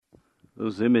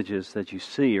Those images that you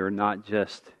see are not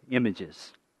just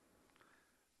images,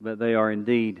 but they are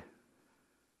indeed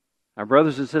our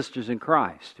brothers and sisters in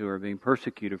Christ who are being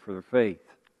persecuted for their faith,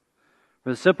 for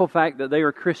the simple fact that they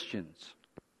are Christians.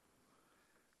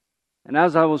 And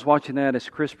as I was watching that, as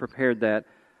Chris prepared that,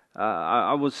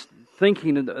 I was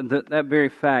thinking of that very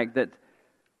fact that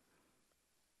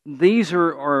these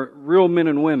are real men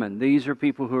and women. These are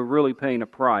people who are really paying a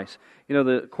price. You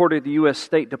know, according to the U.S.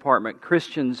 State Department,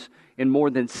 Christians in more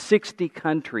than 60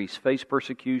 countries face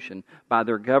persecution by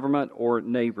their government or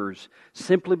neighbors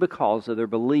simply because of their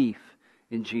belief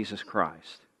in Jesus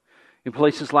Christ. In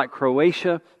places like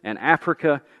Croatia and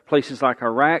Africa, places like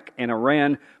Iraq and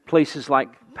Iran, places like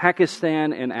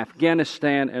Pakistan and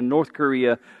Afghanistan and North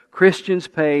Korea, Christians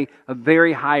pay a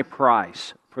very high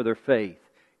price for their faith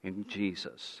in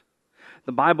Jesus.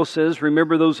 The Bible says,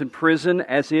 remember those in prison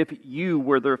as if you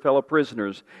were their fellow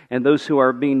prisoners, and those who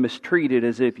are being mistreated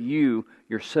as if you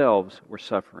yourselves were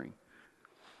suffering.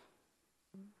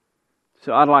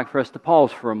 So I'd like for us to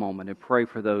pause for a moment and pray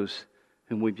for those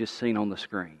whom we've just seen on the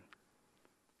screen,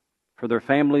 for their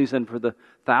families and for the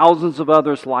thousands of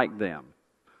others like them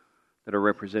that are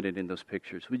represented in those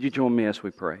pictures. Would you join me as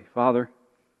we pray? Father,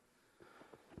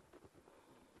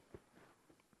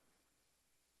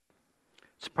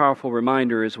 it's a powerful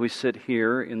reminder as we sit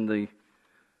here in the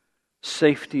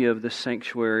safety of the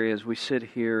sanctuary, as we sit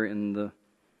here in the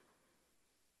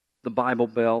Bible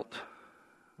Belt.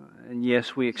 And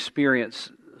yes, we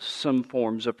experience some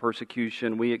forms of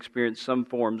persecution. We experience some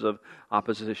forms of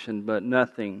opposition, but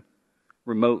nothing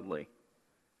remotely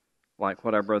like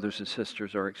what our brothers and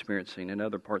sisters are experiencing in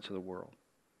other parts of the world.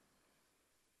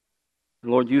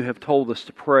 Lord, you have told us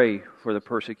to pray for the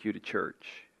persecuted church.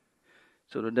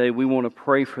 So today we want to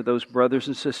pray for those brothers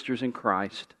and sisters in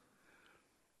Christ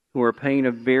who are paying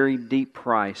a very deep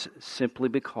price simply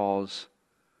because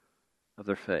of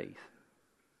their faith.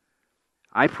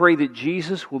 I pray that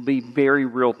Jesus will be very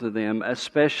real to them,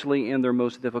 especially in their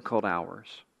most difficult hours.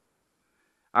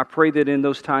 I pray that in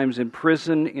those times in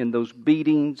prison, in those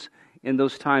beatings, in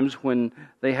those times when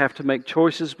they have to make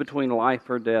choices between life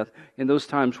or death, in those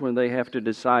times when they have to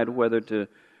decide whether to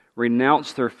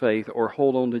renounce their faith or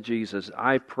hold on to Jesus,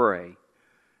 I pray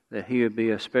that He would be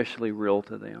especially real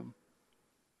to them.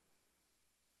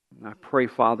 And I pray,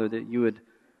 Father, that you would,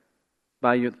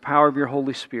 by the power of your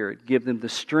Holy Spirit, give them the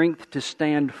strength to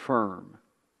stand firm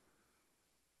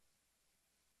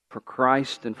for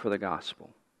Christ and for the gospel.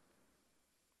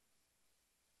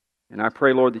 And I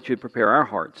pray, Lord, that you would prepare our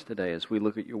hearts today as we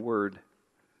look at your word.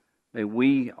 May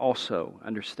we also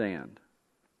understand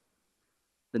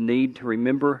the need to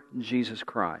remember Jesus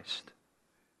Christ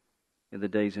in the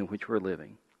days in which we're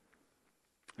living.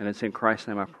 And it's in Christ's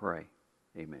name I pray.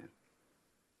 Amen.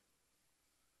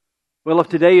 Well, if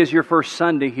today is your first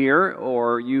Sunday here,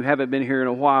 or you haven't been here in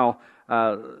a while,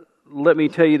 let me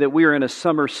tell you that we are in a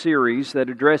summer series that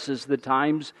addresses the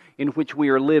times in which we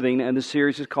are living, and the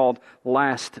series is called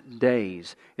Last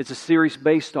Days. It's a series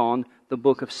based on the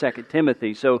book of 2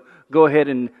 Timothy. So go ahead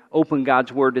and open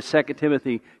God's Word to 2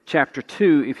 Timothy chapter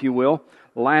 2, if you will.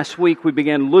 Last week we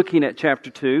began looking at chapter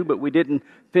 2, but we didn't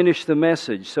finish the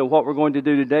message. So what we're going to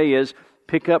do today is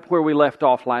pick up where we left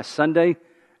off last Sunday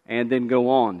and then go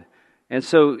on. And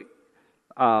so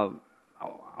I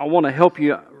want to help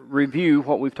you review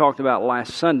what we've talked about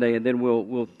last Sunday, and then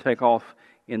we'll take off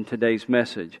in today's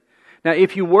message. Now,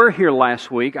 if you were here last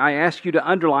week, I asked you to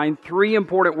underline 3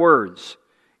 important words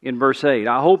in verse 8.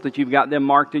 I hope that you've got them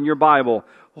marked in your Bible.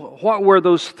 What were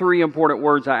those 3 important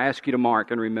words I asked you to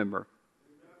mark and remember?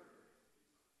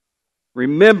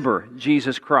 Remember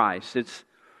Jesus Christ. It's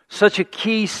such a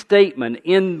key statement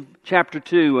in chapter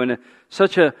 2 and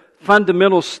such a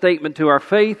fundamental statement to our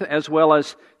faith as well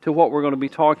as to what we're going to be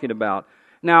talking about.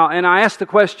 Now, and I asked the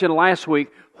question last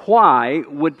week, why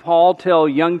would Paul tell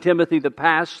young Timothy the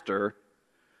pastor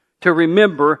to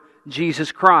remember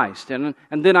Jesus Christ? And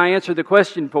then I answered the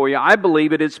question for you. I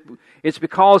believe it's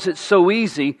because it's so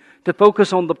easy to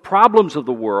focus on the problems of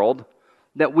the world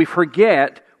that we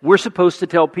forget we're supposed to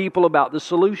tell people about the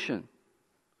solution.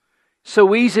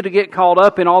 So easy to get caught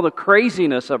up in all the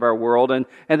craziness of our world and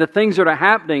the things that are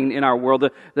happening in our world,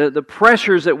 the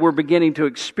pressures that we're beginning to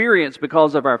experience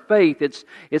because of our faith. It's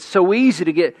so easy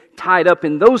to get tied up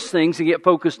in those things and get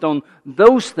focused on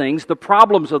those things, the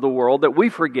problems of the world, that we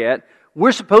forget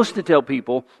we're supposed to tell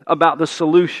people about the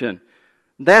solution.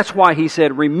 That's why he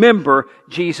said, remember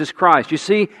Jesus Christ. You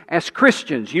see, as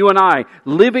Christians, you and I,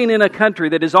 living in a country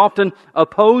that is often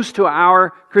opposed to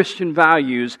our Christian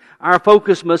values, our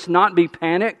focus must not be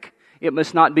panic. It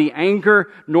must not be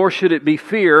anger, nor should it be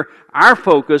fear. Our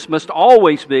focus must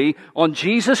always be on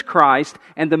Jesus Christ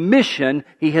and the mission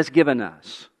He has given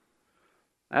us.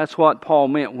 That's what Paul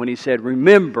meant when he said,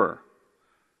 remember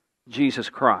Jesus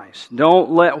Christ.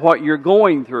 Don't let what you're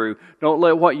going through, don't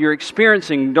let what you're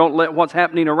experiencing, don't let what's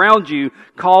happening around you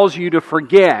cause you to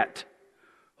forget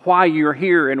why you're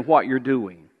here and what you're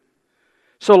doing.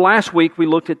 So last week we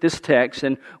looked at this text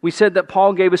and we said that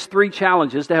Paul gave us 3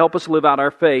 challenges to help us live out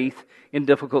our faith in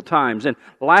difficult times. And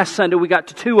last Sunday we got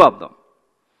to 2 of them.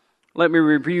 Let me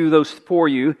review those for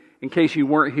you in case you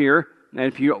weren't here.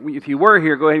 And if you were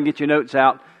here, go ahead and get your notes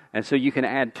out and so you can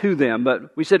add to them.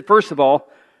 But we said, first of all,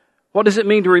 what does it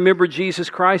mean to remember Jesus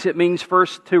Christ? It means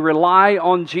first to rely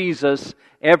on Jesus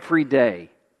every day.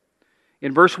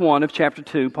 In verse 1 of chapter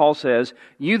 2, Paul says,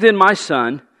 "You then, my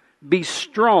son, be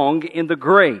strong in the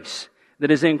grace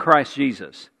that is in Christ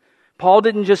Jesus." Paul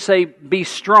didn't just say, be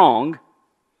strong.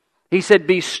 He said,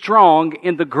 be strong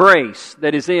in the grace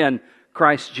that is in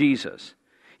Christ Jesus.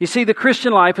 You see, the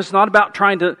Christian life is not about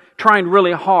trying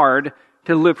really hard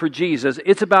to live for Jesus.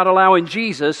 It's about allowing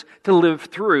Jesus to live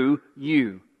through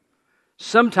you.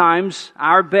 Sometimes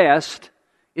our best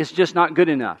is just not good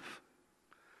enough.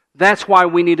 That's why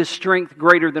we need a strength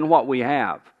greater than what we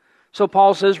have. So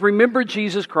Paul says, remember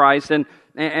Jesus Christ,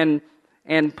 and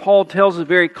Paul tells us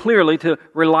very clearly to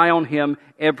rely on Him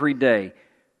every day.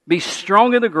 Be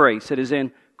strong in the grace that is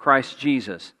in Christ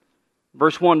Jesus.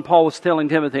 Verse 1, Paul was telling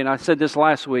Timothy, and I said this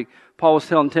last week, Paul was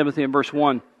telling Timothy in verse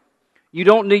 1, you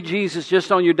don't need Jesus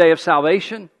just on your day of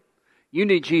salvation. You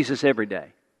need Jesus every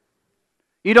day.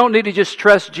 You don't need to just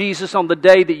trust Jesus on the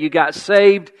day that you got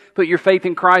saved, put your faith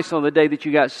in Christ on the day that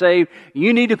you got saved.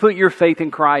 You need to put your faith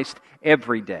in Christ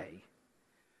every day.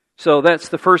 So that's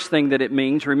the first thing that it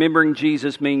means. Remembering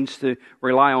Jesus means to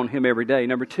rely on Him every day.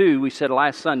 Number 2, we said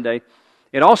last Sunday,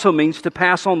 it also means to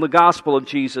pass on the gospel of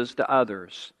Jesus to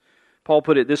others. Paul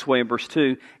put it this way in verse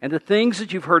 2, and the things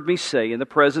that you've heard me say in the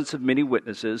presence of many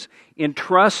witnesses,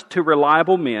 entrust to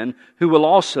reliable men who will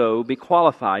also be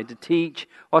qualified to teach,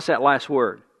 what's that last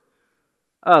word?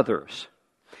 Others.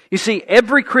 You see,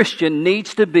 every Christian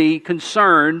needs to be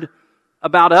concerned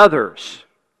about others.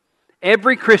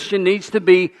 Every Christian needs to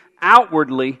be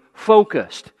outwardly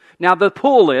focused. Now the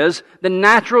pull is, the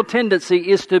natural tendency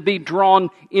is to be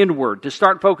drawn inward, to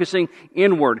start focusing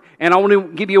inward. And I want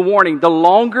to give you a warning, the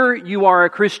longer you are a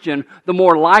Christian, the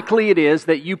more likely it is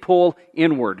that you pull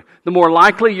inward. The more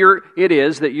likely it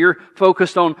is that you're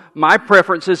focused on my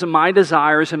preferences and my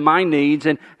desires and my needs,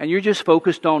 and you're just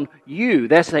focused on you.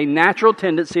 That's a natural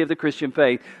tendency of the Christian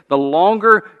faith. The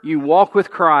longer you walk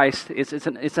with Christ, it's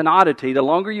an oddity, the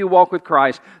longer you walk with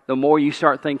Christ, the more you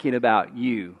start thinking about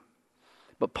you.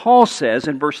 But Paul says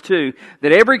in verse 2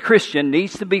 that every Christian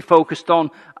needs to be focused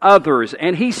on others.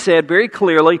 And he said very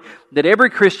clearly that every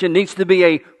Christian needs to be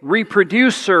a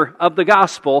reproducer of the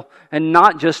gospel and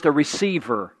not just a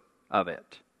receiver of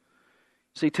it.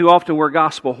 See, too often we're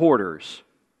gospel hoarders.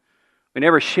 We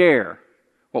never share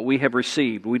what we have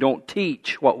received. We don't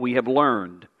teach what we have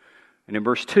learned. And in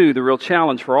verse 2, the real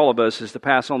challenge for all of us is to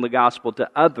pass on the gospel to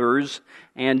others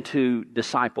and to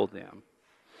disciple them.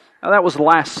 Now, that was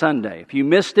last Sunday. If you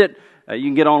missed it, you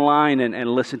can get online and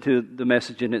listen to the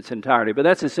message in its entirety. But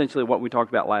that's essentially what we talked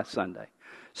about last Sunday.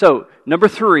 So, number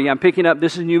 3, I'm picking up,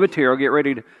 this is new material. Get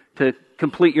ready to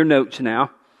complete your notes now.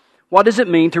 What does it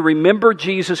mean to remember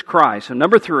Jesus Christ? So,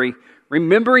 number 3,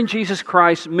 remembering Jesus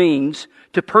Christ means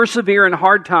to persevere in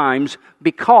hard times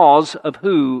because of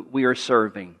who we are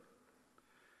serving.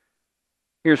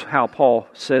 Here's how Paul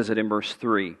says it in verse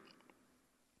 3.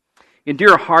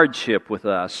 Endure hardship with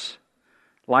us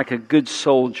like a good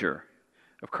soldier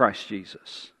of Christ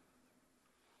Jesus.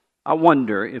 I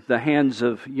wonder if the hands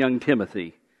of young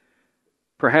Timothy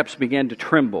perhaps began to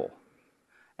tremble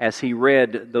as he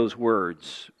read those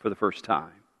words for the first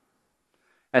time.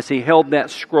 As he held that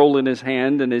scroll in his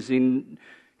hand, and as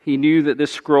he knew that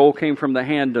this scroll came from the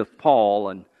hand of Paul,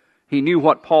 and he knew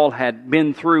what Paul had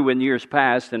been through in years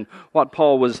past and what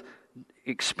Paul was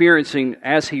experiencing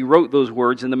as he wrote those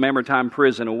words in the Mamertine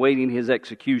prison awaiting his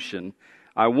execution.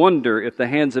 I wonder if the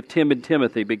hands of timid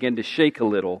Timothy began to shake a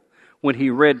little when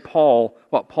he read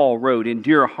what Paul wrote,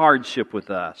 endure hardship with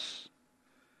us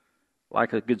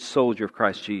like a good soldier of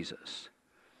Christ Jesus.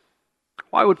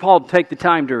 Why would Paul take the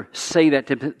time to say that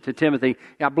to Timothy?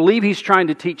 I believe he's trying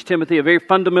to teach Timothy a very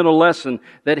fundamental lesson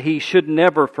that he should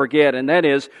never forget, and that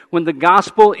is, when the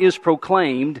gospel is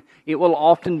proclaimed, it will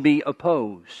often be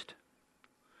opposed.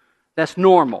 That's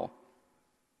normal.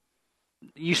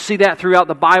 You see that throughout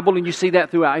the Bible and you see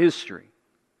that throughout history.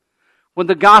 When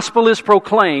the gospel is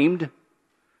proclaimed,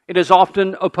 it is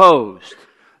often opposed.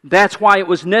 That's why it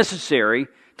was necessary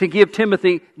to give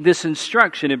Timothy this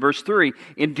instruction in verse 3.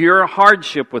 Endure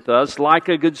hardship with us like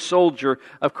a good soldier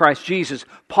of Christ Jesus.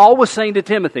 Paul was saying to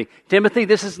Timothy, Timothy,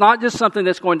 this is not just something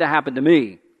that's going to happen to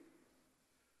me.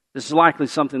 This is likely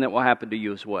something that will happen to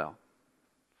you as well.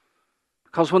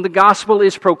 Because when the gospel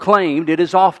is proclaimed, it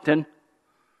is often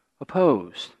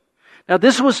opposed. Now,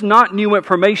 this was not new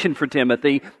information for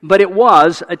Timothy, but it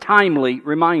was a timely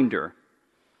reminder.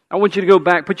 I want you to go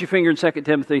back, put your finger in 2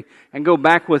 Timothy, and go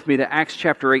back with me to Acts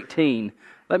chapter 18.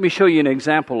 Let me show you an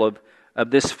example of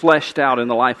this fleshed out in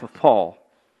the life of Paul.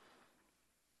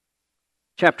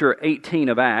 Chapter 18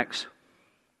 of Acts.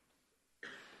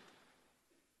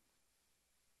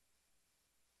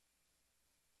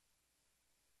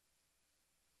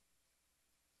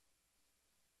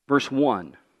 Verse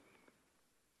 1.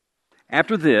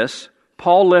 After this,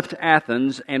 Paul left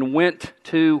Athens and went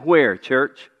to where,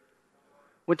 church?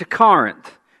 Went to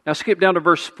Corinth. Now skip down to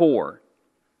verse 4.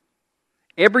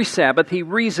 Every Sabbath he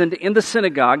reasoned in the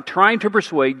synagogue, trying to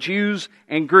persuade Jews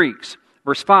and Greeks.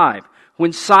 Verse 5.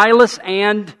 When Silas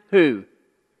and who?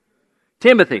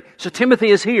 Timothy. So Timothy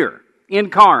is here in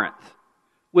Corinth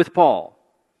with Paul.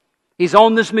 He's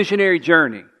on this missionary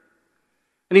journey.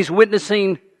 And he's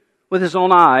witnessing with his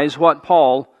own eyes what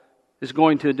Paul is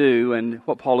going to do and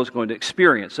what Paul is going to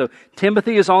experience. So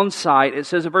Timothy is on site. It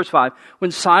says in verse 5, when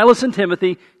Silas and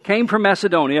Timothy came from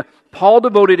Macedonia, Paul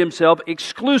devoted himself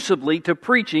exclusively to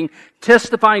preaching,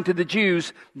 testifying to the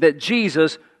Jews that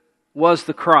Jesus was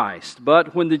the Christ.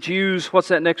 But when the Jews, what's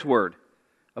that next word?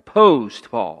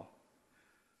 Opposed Paul.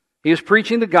 He was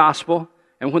preaching the gospel,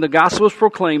 and when the gospel is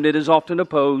proclaimed, it is often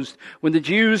opposed. When the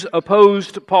Jews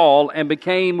opposed Paul and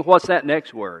became, what's that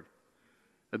next word?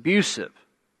 Abusive.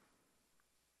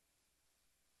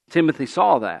 Timothy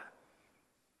saw that.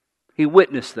 He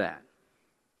witnessed that.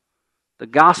 The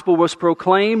gospel was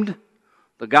proclaimed.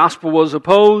 The gospel was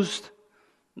opposed.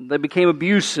 They became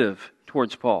abusive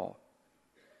towards Paul.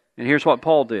 And here's what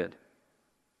Paul did.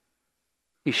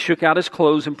 He shook out his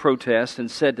clothes in protest and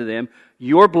said to them,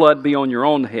 your blood be on your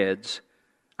own heads.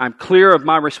 I'm clear of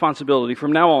my responsibility.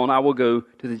 From now on, I will go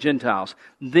to the Gentiles.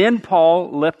 Then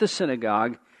Paul left the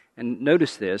synagogue, and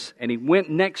notice this, and he went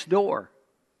next door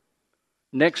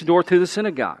to the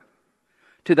synagogue,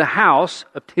 to the house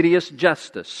of Titius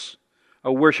Justus,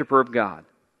 a worshiper of God.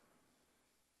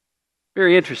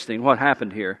 Very interesting what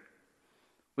happened here.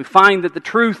 We find that the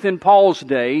truth in Paul's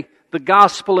day, the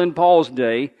gospel in Paul's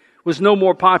day, was no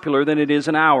more popular than it is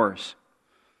in ours.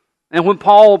 And when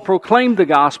Paul proclaimed the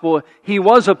gospel, he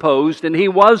was opposed and he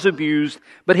was abused,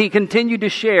 but he continued to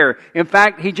share. In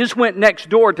fact, he just went next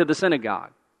door to the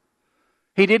synagogue.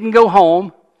 He didn't go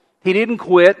home. He didn't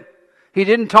quit. He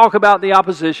didn't talk about the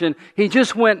opposition. He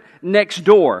just went next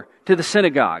door to the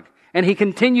synagogue. And he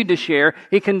continued to share.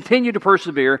 He continued to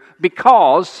persevere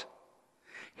because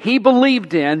he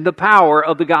believed in the power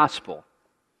of the gospel.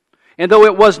 And though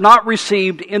it was not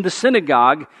received in the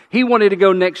synagogue, he wanted to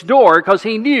go next door because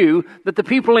he knew that the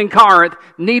people in Corinth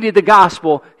needed the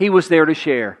gospel he was there to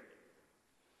share.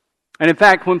 And in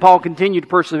fact, when Paul continued to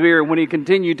persevere, when he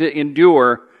continued to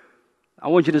endure, I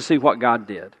want you to see what God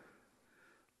did.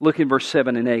 Look in verse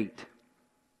 7 and 8.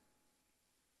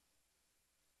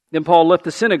 Then Paul left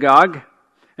the synagogue,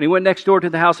 and he went next door to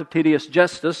the house of Titius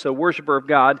Justus, a worshiper of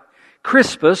God,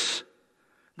 Crispus,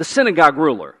 the synagogue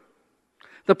ruler,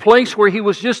 the place where he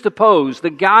was just opposed,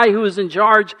 the guy who was in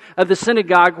charge of the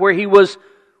synagogue where he was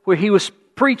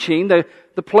preaching, the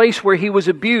place where he was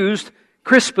abused,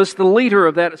 Crispus, the leader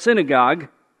of that synagogue,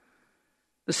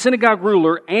 the synagogue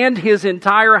ruler and his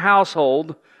entire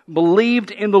household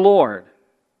believed in the Lord.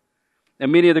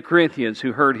 And many of the Corinthians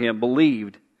who heard him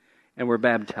believed and were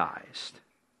baptized.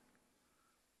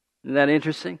 Isn't that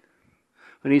interesting?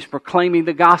 When he's proclaiming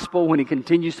the gospel, when he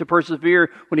continues to persevere,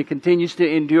 when he continues to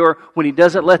endure, when he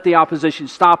doesn't let the opposition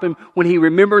stop him, when he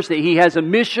remembers that he has a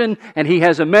mission and he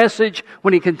has a message,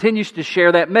 when he continues to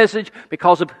share that message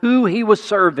because of who he was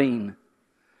serving,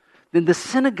 then the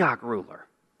synagogue ruler,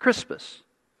 Crispus,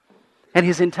 and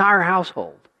his entire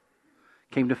household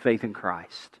came to faith in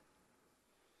Christ.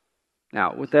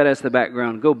 Now, with that as the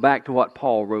background, go back to what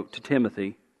Paul wrote to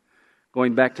Timothy.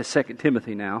 Going back to 2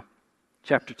 Timothy now,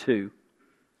 chapter 2.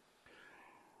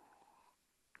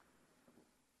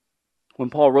 When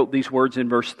Paul wrote these words in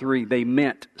verse 3, they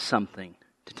meant something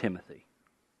to Timothy.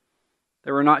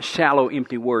 They were not shallow,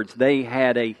 empty words. They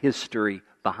had a history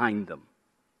behind them.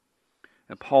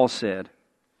 And Paul said,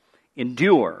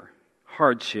 endure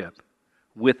hardship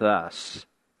with us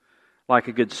like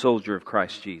a good soldier of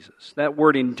Christ Jesus. That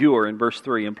word endure in verse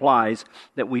 3 implies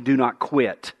that we do not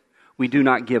quit. We do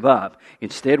not give up.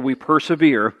 Instead, we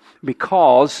persevere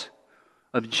because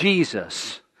of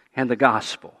Jesus and the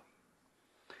gospel.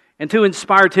 And to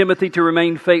inspire Timothy to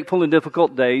remain faithful in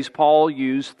difficult days, Paul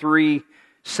used three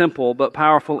simple but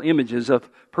powerful images of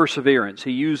perseverance.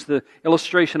 He used the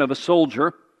illustration of a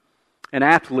soldier, an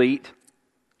athlete,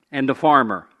 and a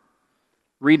farmer.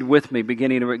 Read with me,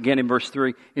 beginning again in verse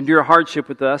 3. Endure hardship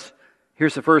with us.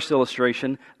 Here's the first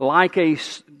illustration. Like a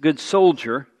good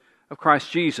soldier of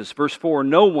Christ Jesus. Verse 4,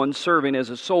 no one serving as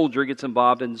a soldier gets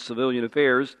involved in civilian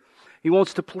affairs. He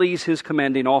wants to please his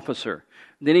commanding officer.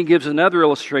 Then he gives another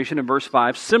illustration in verse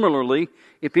 5. Similarly,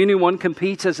 if anyone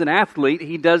competes as an athlete,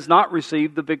 he does not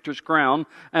receive the victor's crown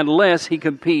unless he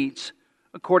competes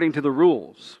according to the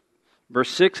rules. Verse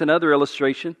 6, another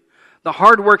illustration. The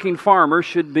hardworking farmer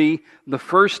should be the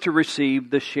first to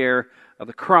receive the share of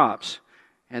the crops.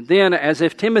 And then, as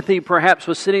if Timothy perhaps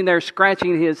was sitting there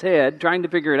scratching his head, trying to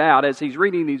figure it out as he's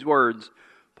reading these words,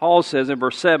 Paul says in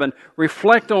verse 7,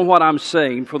 reflect on what I'm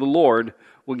saying, for the Lord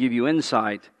will give you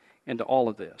insight into all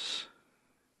of this.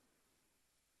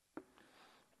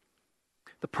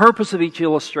 The purpose of each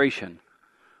illustration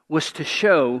was to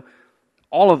show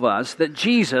all of us that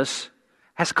Jesus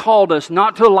has called us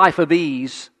not to a life of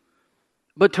ease,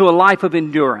 but to a life of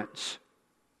endurance.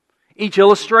 Each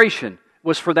illustration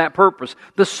was for that purpose.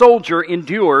 The soldier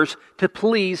endures to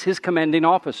please his commanding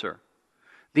officer.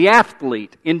 The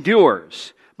athlete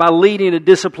endures by leading a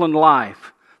disciplined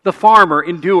life. The farmer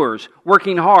endures,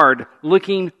 working hard,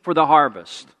 looking for the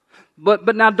harvest.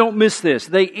 But now don't miss this.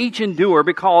 They each endure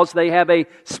because they have a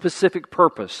specific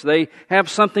purpose. They have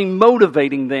something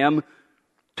motivating them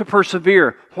to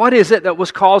persevere. What is it that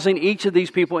was causing each of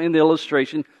these people in the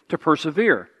illustration to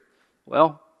persevere?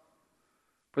 Well,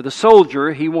 for the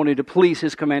soldier, he wanted to please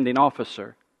his commanding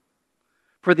officer.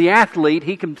 For the athlete,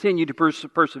 he continued to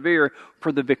persevere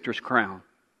for the victor's crown.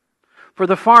 For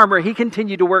the farmer, he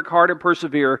continued to work hard and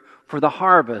persevere for the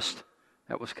harvest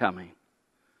that was coming.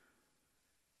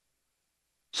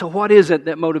 So what is it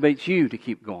that motivates you to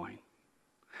keep going?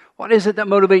 What is it that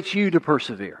motivates you to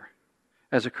persevere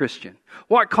as a Christian?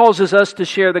 What causes us to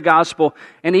share the gospel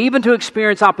and even to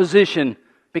experience opposition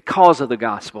because of the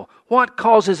gospel? What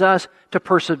causes us to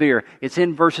persevere? It's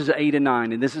in verses 8 and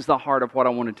 9, and this is the heart of what I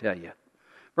want to tell you.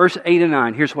 Verse 8 and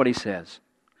 9, here's what he says.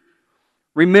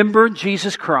 Remember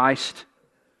Jesus Christ,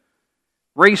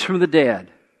 raised from the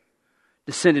dead,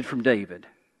 descended from David.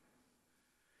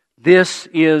 This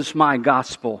is my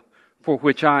gospel, for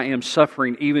which I am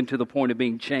suffering even to the point of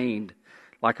being chained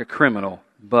like a criminal,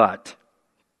 but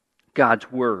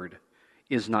God's word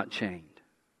is not chained.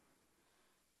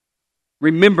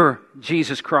 Remember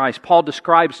Jesus Christ. Paul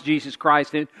describes Jesus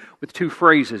Christ with two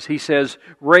phrases. He says,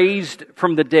 raised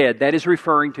from the dead. That is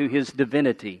referring to His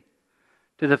divinity,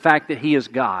 to the fact that He is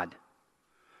God.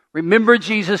 Remember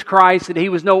Jesus Christ, that He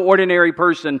was no ordinary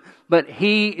person, but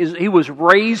He was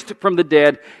raised from the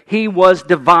dead. He was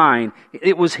divine.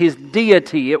 It was His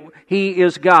deity. He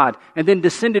is God. And then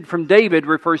descended from David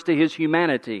refers to His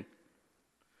humanity.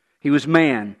 He was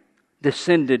man,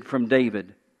 descended from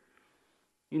David.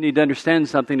 You need to understand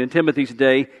something. In Timothy's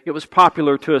day, it was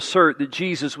popular to assert that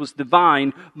Jesus was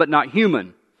divine but not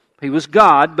human. He was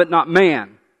God but not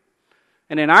man.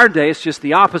 And in our day, it's just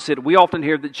the opposite. We often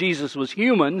hear that Jesus was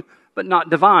human but not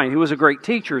divine. He was a great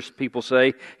teacher, people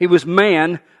say. He was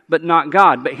man but not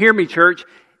God. But hear me, church,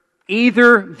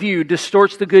 either view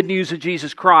distorts the good news of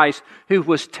Jesus Christ, who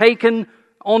was taken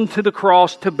onto the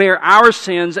cross to bear our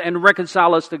sins and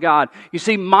reconcile us to God. You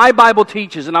see, my Bible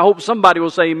teaches, and I hope somebody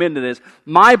will say amen to this,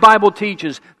 my Bible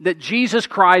teaches that Jesus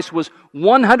Christ was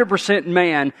 100%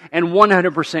 man and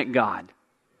 100% God.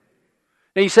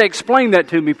 Now you say, explain that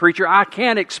to me, preacher. I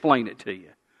can't explain it to you,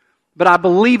 but I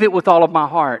believe it with all of my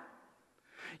heart.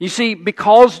 You see,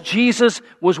 because Jesus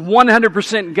was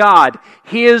 100% God,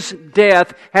 His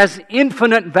death has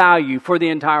infinite value for the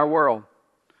entire world.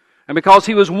 And because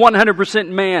He was 100%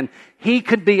 man, He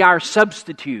could be our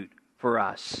substitute for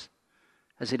us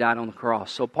as He died on the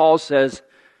cross. So Paul says,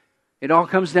 it all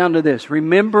comes down to this.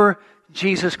 Remember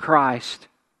Jesus Christ,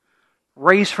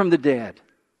 raised from the dead,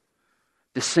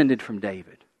 descended from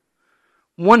David.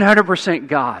 100%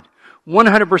 God,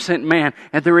 100% man.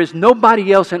 And there is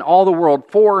nobody else in all the world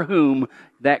for whom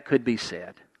that could be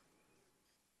said.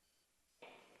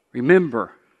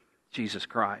 Remember Jesus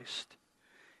Christ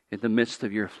in the midst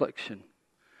of your affliction.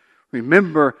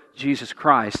 Remember Jesus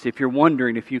Christ if you're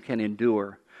wondering if you can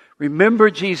endure. Remember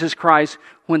Jesus Christ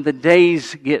when the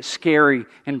days get scary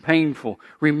and painful.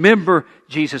 Remember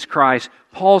Jesus Christ.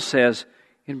 Paul says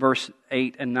in verse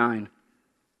 8 and 9.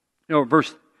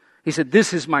 He said,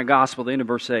 this is my gospel, the end of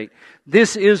verse 8.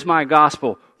 This is my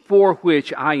gospel for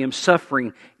which I am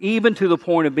suffering, even to the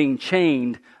point of being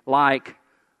chained like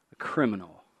a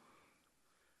criminal.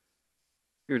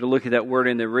 If you were to look at that word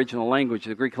in the original language,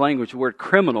 the Greek language, the word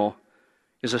criminal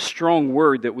is a strong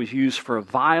word that was used for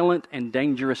violent and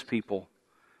dangerous people,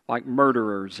 like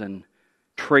murderers and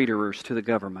traitors to the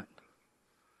government.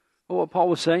 Well, what Paul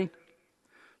was saying?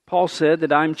 Paul said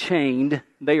that I'm chained.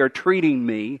 They are treating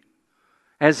me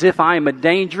as if I am a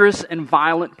dangerous and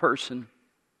violent person.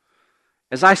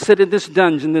 As I sit in this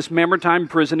dungeon, this maritime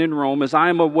prison in Rome, as I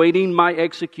am awaiting my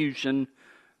execution,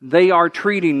 they are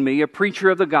treating me, a preacher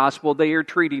of the gospel, they are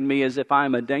treating me as if I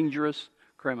am a dangerous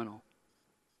criminal.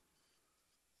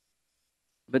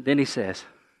 But then he says,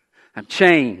 I'm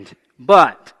chained,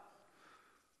 but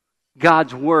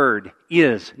God's word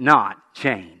is not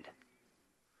chained.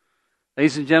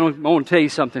 Ladies and gentlemen, I want to tell you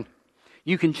something.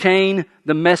 You can chain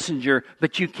the messenger,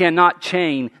 but you cannot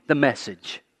chain the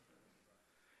message.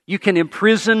 You can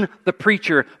imprison the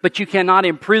preacher, but you cannot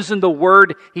imprison the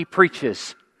word he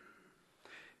preaches.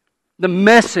 The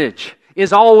message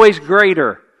is always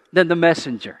greater than the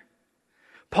messenger.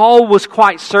 Paul was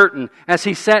quite certain as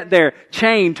he sat there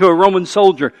chained to a Roman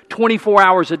soldier 24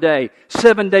 hours a day,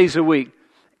 7 days a week.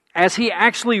 As he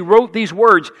actually wrote these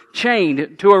words,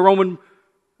 chained to a Roman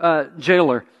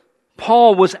jailer,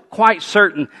 Paul was quite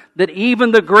certain that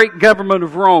even the great government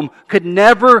of Rome could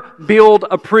never build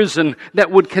a prison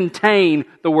that would contain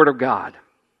the Word of God.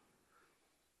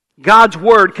 God's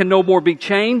Word can no more be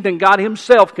chained than God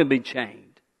Himself can be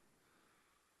chained.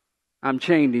 I'm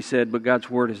chained, he said, but God's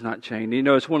Word is not chained. You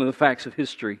know, it's one of the facts of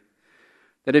history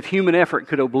that if human effort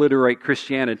could obliterate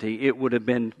Christianity, it would have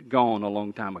been gone a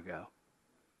long time ago.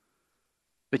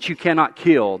 But you cannot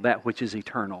kill that which is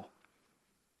eternal.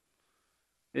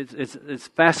 It's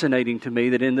fascinating to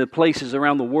me that in the places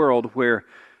around the world where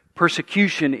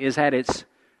persecution is at its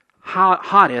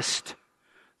hottest,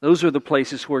 those are the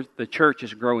places where the church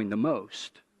is growing the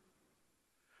most.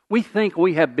 We think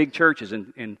we have big churches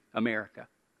in America.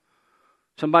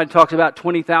 Somebody talks about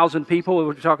 20,000 people,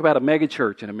 we talk about a mega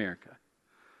church in America.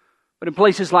 But in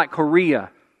places like Korea,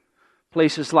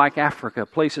 places like Africa,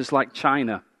 places like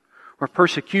China, where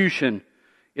persecution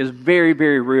is very,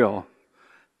 very real,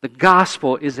 the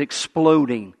gospel is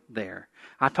exploding there.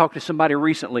 I talked to somebody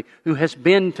recently who has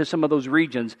been to some of those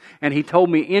regions, and he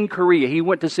told me in Korea, he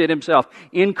went to see it himself,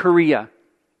 in Korea,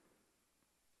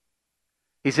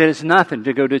 he said it's nothing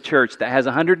to go to a church that has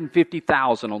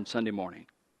 150,000 on Sunday morning.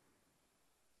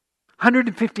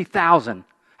 150,000.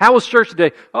 How was church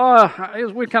today?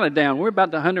 We're kind of down. We're about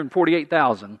to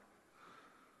 148,000.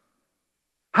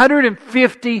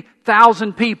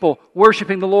 150,000 people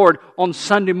worshiping the Lord on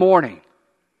Sunday morning.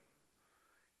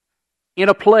 In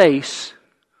a place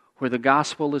where the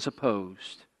gospel is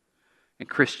opposed and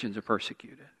Christians are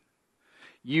persecuted.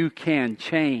 You can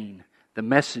chain the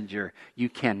messenger. You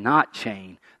cannot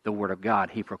chain the Word of God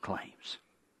he proclaims.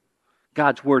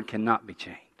 God's Word cannot be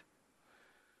chained.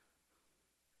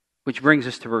 Which brings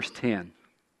us to verse 10.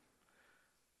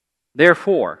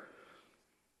 Therefore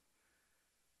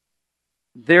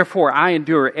I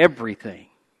endure everything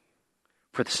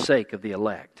for the sake of the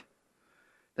elect,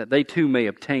 that they too may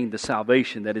obtain the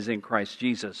salvation that is in Christ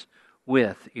Jesus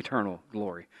with eternal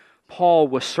glory. Paul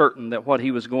was certain that what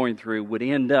he was going through would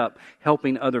end up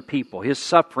helping other people. His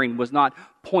suffering was not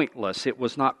pointless. It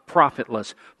was not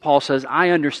profitless. Paul says, I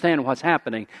understand what's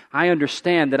happening. I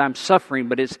understand that I'm suffering,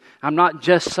 but I'm not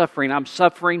just suffering. I'm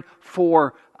suffering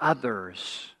for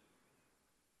others.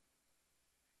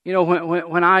 You know,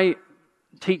 when I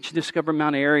teach Discover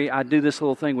Mount Airy, I do this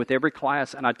little thing with every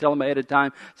class, and I tell them ahead of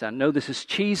time, I know this is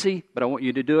cheesy, but I want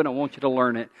you to do it, I want you to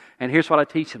learn it. And here's what I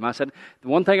teach them. I said, the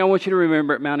one thing I want you to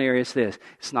remember at Mount Airy is this.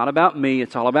 It's not about me,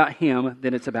 it's all about Him,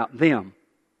 then it's about them.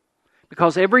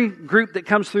 Because every group that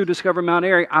comes through Discover Mount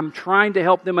Airy, I'm trying to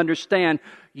help them understand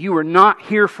you are not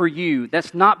here for you.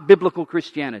 That's not biblical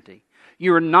Christianity.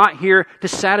 You are not here to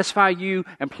satisfy you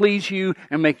and please you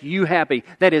and make you happy.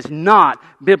 That is not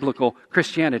biblical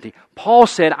Christianity. Paul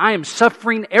said, I am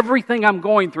suffering everything I'm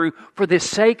going through for the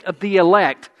sake of the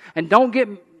elect. And don't get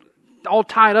all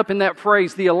tied up in that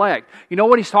phrase, the elect. You know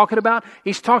what he's talking about?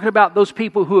 He's talking about those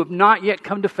people who have not yet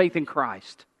come to faith in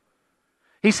Christ.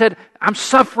 He said, I'm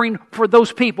suffering for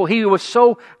those people. He was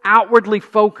so outwardly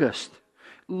focused.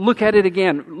 Look at it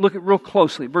again. Look at real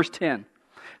closely. Verse 10.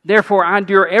 Therefore, I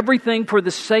endure everything for the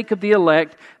sake of the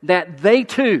elect, that they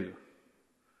too,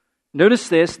 notice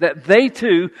this, that they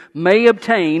too may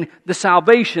obtain the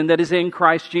salvation that is in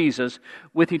Christ Jesus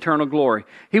with eternal glory.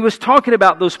 He was talking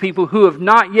about those people who have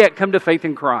not yet come to faith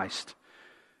in Christ.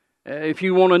 If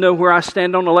you want to know where I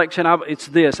stand on election, it's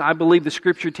this. I believe the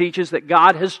Scripture teaches that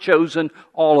God has chosen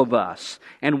all of us,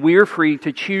 and we're free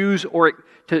to choose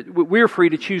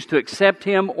to accept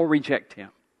Him or reject Him.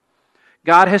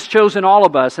 God has chosen all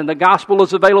of us, and the gospel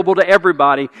is available to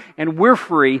everybody, and we're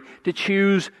free to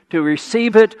choose to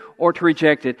receive it or to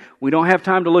reject it. We don't have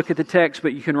time to look at the text,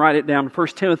 but you can write it down. 1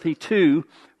 Timothy 2,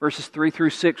 verses 3 through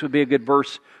 6 would be a good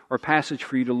verse or passage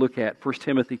for you to look at. 1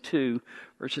 Timothy 2,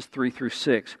 verses 3 through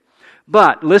 6.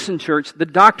 But, listen, church, the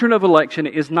doctrine of election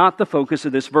is not the focus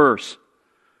of this verse.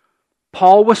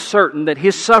 Paul was certain that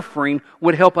his suffering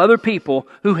would help other people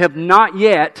who have not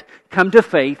yet come to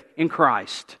faith in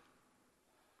Christ.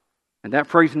 And that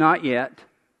phrase, not yet,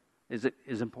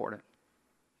 is important.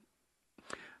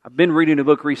 I've been reading a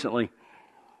book recently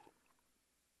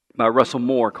by Russell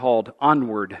Moore called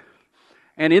Onward.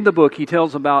 And in the book, he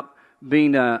tells about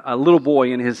being a little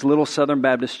boy in his little Southern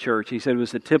Baptist church. He said it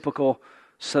was a typical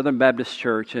Southern Baptist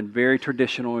church and very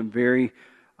traditional and very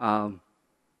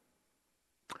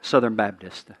Southern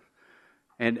Baptist.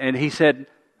 And he said,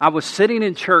 I was sitting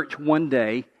in church one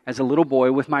day as a little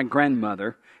boy with my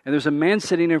grandmother, and there's a man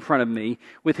sitting in front of me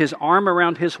with his arm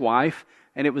around his wife,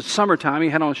 and it was summertime. He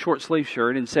had on a short sleeve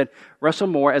shirt, and said, Russell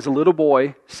Moore, as a little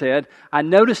boy, said, I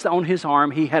noticed on his arm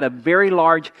he had a very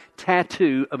large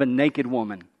tattoo of a naked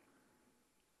woman.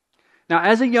 Now,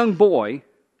 as a young boy,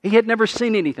 he had never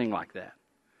seen anything like that.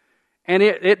 And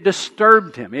it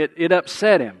disturbed him. It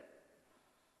upset him.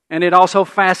 And it also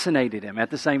fascinated him at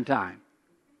the same time.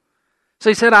 So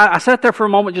he said, I sat there for a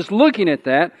moment just looking at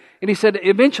that, and he said,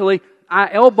 eventually, I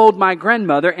elbowed my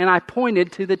grandmother and I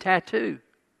pointed to the tattoo.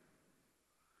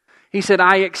 He said,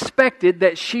 I expected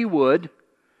that she would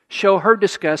show her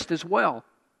disgust as well.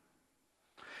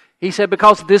 He said,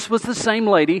 because this was the same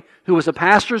lady who was a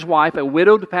pastor's wife, a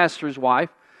widowed pastor's wife.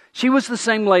 She was the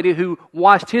same lady who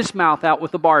washed his mouth out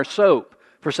with a bar of soap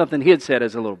for something he had said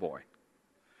as a little boy.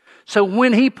 So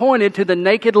when he pointed to the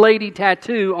naked lady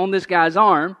tattoo on this guy's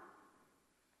arm,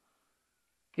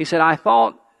 he said, I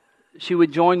thought she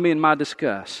would join me in my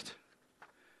disgust.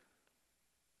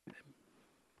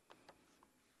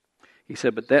 He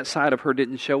said, but that side of her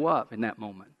didn't show up in that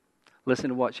moment. Listen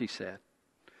to what she said.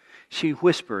 She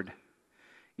whispered,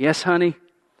 yes, honey,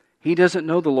 he doesn't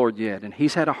know the Lord yet, and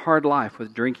he's had a hard life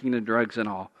with drinking and drugs and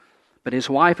all. But his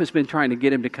wife has been trying to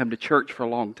get him to come to church for a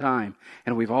long time,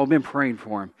 and we've all been praying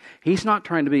for him. He's not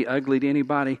trying to be ugly to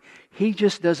anybody. He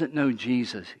just doesn't know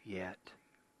Jesus yet.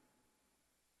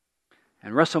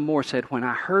 And Russell Moore said, when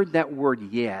I heard that word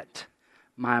yet,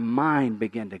 my mind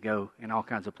began to go in all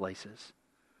kinds of places.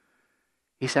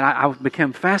 He said, I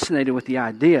became fascinated with the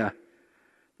idea,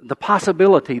 the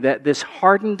possibility that this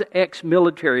hardened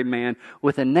ex-military man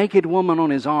with a naked woman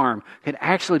on his arm could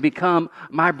actually become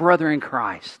my brother in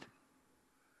Christ.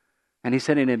 And he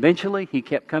said, and eventually he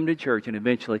kept coming to church, and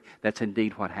eventually that's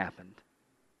indeed what happened.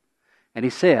 And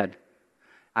he said,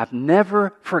 I've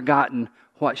never forgotten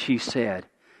what she said.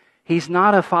 He's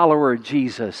not a follower of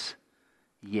Jesus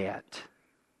yet.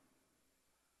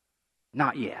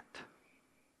 Not yet.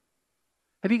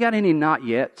 Have you got any not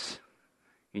yets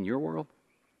in your world?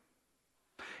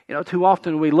 You know, too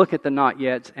often we look at the not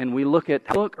yets and we look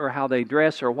at look or how they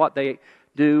dress or what they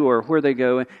do or where they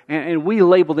go, and we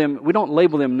label them. We don't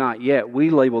label them not yet. We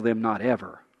label them not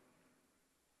ever.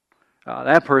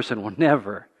 That person will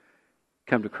never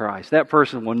come to Christ. That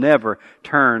person will never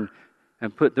turn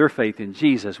and put their faith in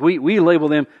Jesus. We label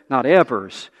them not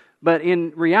evers, but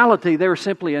in reality, they're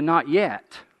simply a not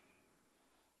yet.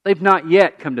 They've not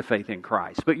yet come to faith in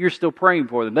Christ, but you're still praying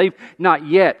for them. They've not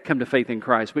yet come to faith in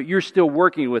Christ, but you're still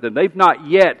working with them. They've not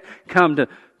yet come to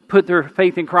put their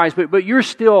faith in Christ, but you're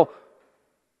still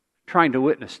trying to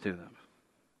witness to them.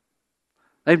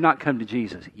 They've not come to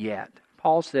Jesus yet.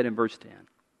 Paul said in verse 10,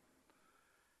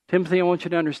 Timothy, I want you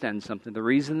to understand something. The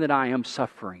reason that I am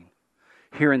suffering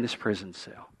here in this prison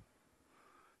cell,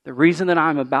 the reason that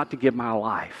I'm about to give my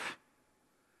life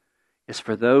is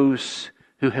for those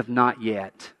who have not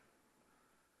yet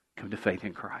come to faith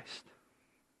in Christ.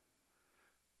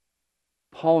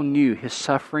 Paul knew his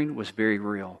suffering was very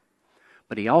real,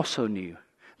 but he also knew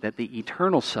that the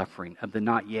eternal suffering of the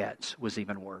not yets was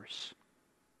even worse.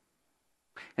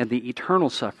 And the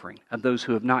eternal suffering of those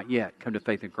who have not yet come to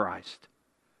faith in Christ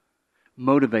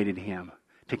motivated him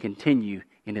to continue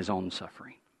in his own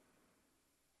suffering.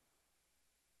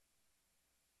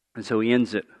 And so he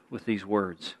ends it with these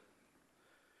words.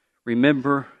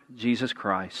 Remember Jesus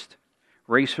Christ,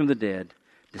 raised from the dead,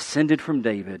 descended from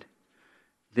David.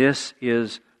 This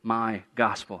is my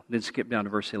gospel. Then skip down to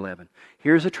verse 11.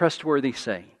 Here's a trustworthy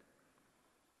saying.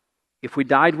 If we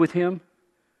died with him,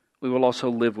 we will also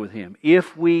live with him.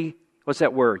 If we, what's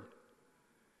that word?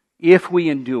 If we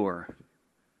endure,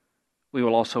 we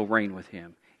will also reign with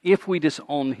him. If we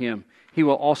disown him, he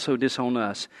will also disown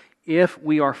us. if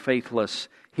we are faithless,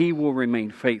 He will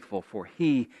remain faithful, for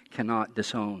He cannot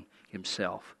disown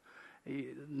Himself.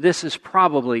 This is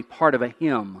probably part of a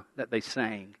hymn that they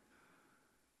sang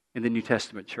in the New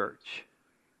Testament church.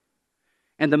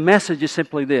 And the message is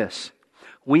simply this.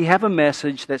 We have a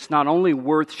message that's not only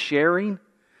worth sharing,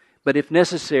 but if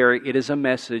necessary, it is a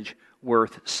message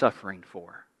worth suffering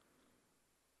for.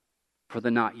 For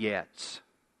the not yets,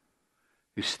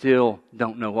 who still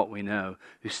don't know what we know,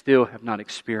 who still have not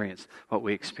experienced what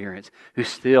we experience, who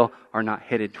still are not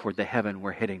headed toward the heaven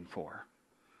we're heading for.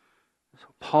 So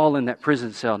Paul in that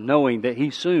prison cell, knowing that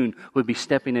he soon would be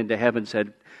stepping into heaven,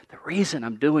 said, the reason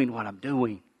I'm doing what I'm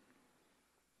doing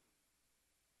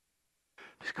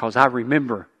is because I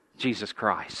remember Jesus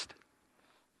Christ.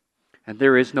 And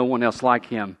there is no one else like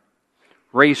Him.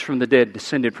 Raised from the dead,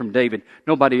 descended from David.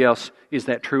 Nobody else is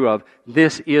that true of.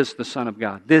 This is the Son of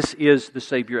God. This is the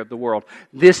Savior of the world.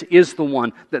 This is the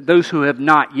one that those who have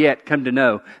not yet come to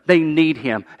know, they need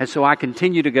Him. And so I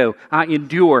continue to go. I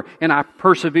endure and I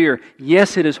persevere.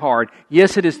 Yes, it is hard.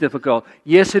 Yes, it is difficult.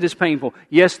 Yes, it is painful.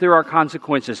 Yes, there are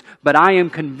consequences. But I am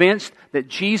convinced that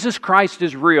Jesus Christ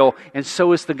is real, and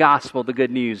so is the gospel, the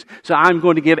good news. So I'm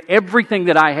going to give everything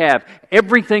that I have,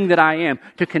 everything that I am,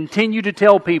 to continue to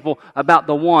tell people about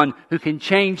the one who can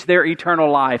change their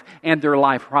eternal life and their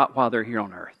life while they're here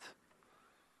on earth.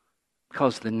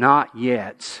 Because the not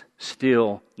yets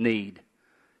still need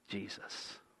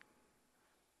Jesus.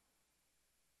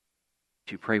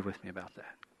 Would you pray with me about that?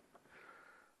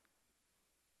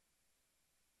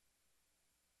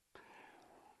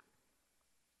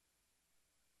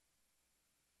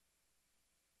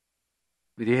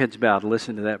 With your heads bowed,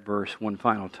 listen to that verse one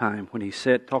final time when he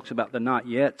talks about the not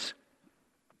yets.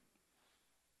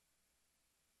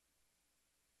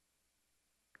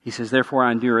 He says, therefore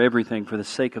I endure everything for the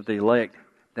sake of the elect.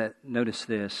 Notice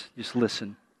this, just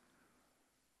listen.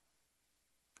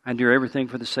 I endure everything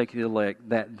for the sake of the elect,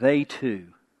 that they too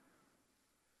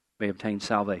may obtain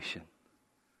salvation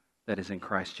that is in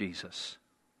Christ Jesus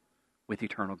with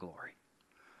eternal glory.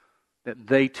 That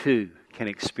they too can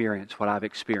experience what I've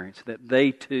experienced. That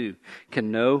they too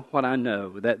can know what I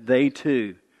know. That they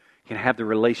too can have the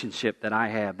relationship that I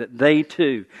have. That they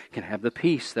too can have the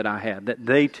peace that I have. That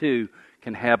they too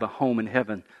can have a home in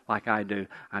heaven like I do.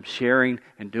 I'm sharing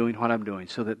and doing what I'm doing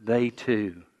so that they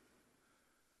too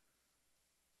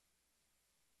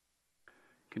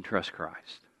can trust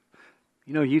Christ.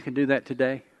 You know, you can do that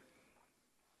today.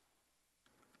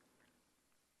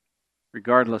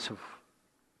 Regardless of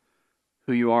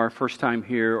who you are, first time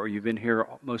here or you've been here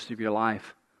most of your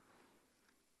life.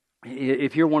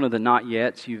 If you're one of the not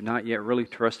yets, you've not yet really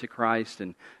trusted Christ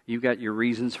and you've got your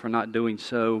reasons for not doing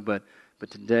so, but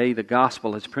today the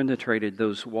gospel has penetrated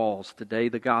those walls. Today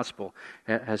the gospel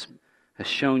has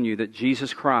shown you that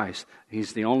Jesus Christ,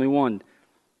 He's the only one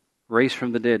raised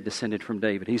from the dead, descended from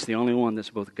David. He's the only one that's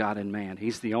both God and man.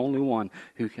 He's the only one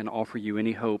who can offer you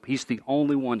any hope. He's the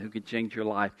only one who can change your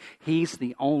life. He's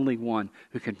the only one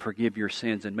who can forgive your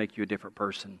sins and make you a different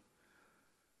person.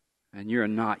 And you're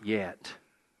not yet,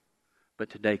 but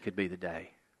today could be the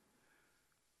day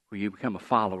where you become a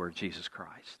follower of Jesus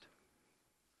Christ.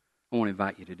 I want to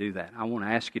invite you to do that. I want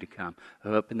to ask you to come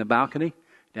up in the balcony,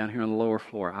 down here on the lower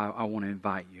floor. I want to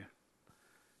invite you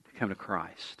to come to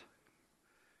Christ.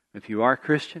 If you are a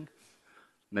Christian,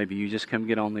 maybe you just come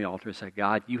get on the altar and say,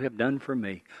 God, you have done for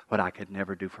me what I could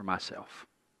never do for myself.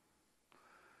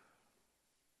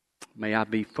 May I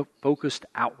be focused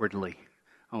outwardly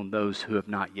on those who have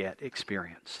not yet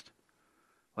experienced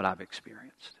what I've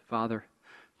experienced. Father,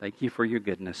 thank you for your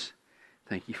goodness.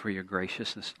 Thank you for your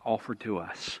graciousness offered to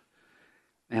us.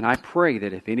 And I pray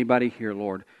that if anybody here,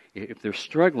 Lord, if they're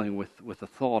struggling with the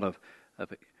thought of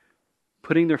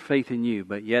putting their faith in you,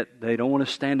 but yet they don't want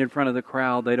to stand in front of the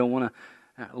crowd, they don't want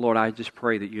to, Lord, I just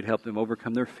pray that you'd help them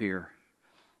overcome their fear.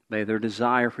 May their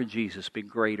desire for Jesus be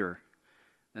greater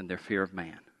than their fear of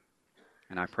man.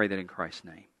 And I pray that in Christ's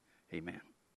name. Amen.